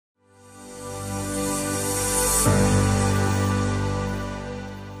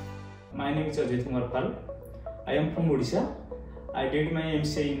My name is Ajith Pal. I am from Odisha. I did my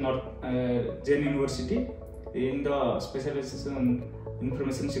MCA in Jain University in the specialization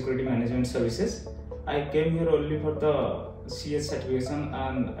Information Security Management Services. I came here only for the CS certification,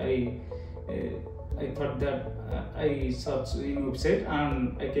 and I thought that I searched in website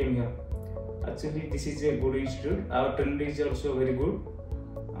and I came here. Actually, this is a good institute. Our trend is also very good.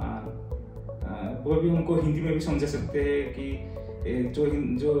 वो भी हमको हिंदी में भी समझा सकते हैं कि जो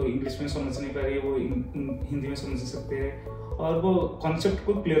इंग्लिश में समझ नहीं पा रही है वो हिंदी में समझ सकते हैं, और वो कॉन्सेप्ट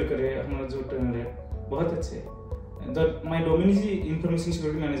को क्लियर करे। हमारा जो ट्रेनर है बहुत अच्छे है। My domain is Information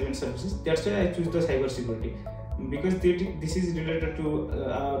Security Management Services. That's why I choose the cyber security, because this is related to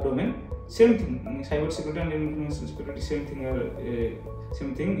our domain. Same thing, cyber security and information security, same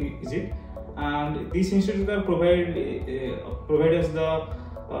thing is it. And these institutes are provide us the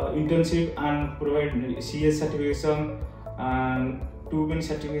internship and provide CS certification and two main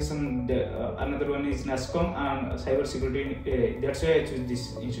certification. Another one is NASCOM and cyber security. That's why I choose this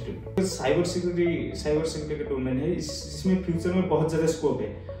institute. Because cyber security का domain है, इसमें future में बहुत ज़्यादा scope है.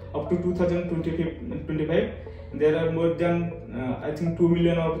 Up to 2025 there are more than I think 2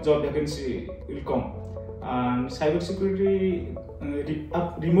 million of job vacancy will come. And cyber security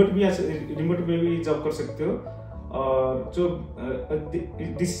आप remote पे भी job कर सकते हो, और जो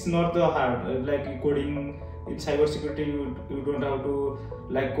this is not the hard like coding. In cyber security you don't have to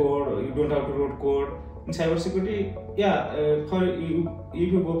like code, you don't have to write code. In cyber security, for you,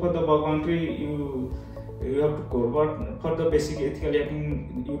 if you go for the bug boundary you have to code, but for the basic ethical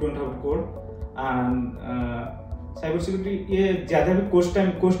hacking you don't have to code. And cyber security ये ज़्यादा भी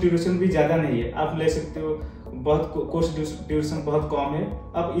course duration भी ज़्यादा नहीं है, आप ले सकते हो। बहुत course duration बहुत कम है,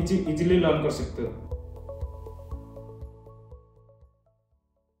 आप easily learn कर सकते हो।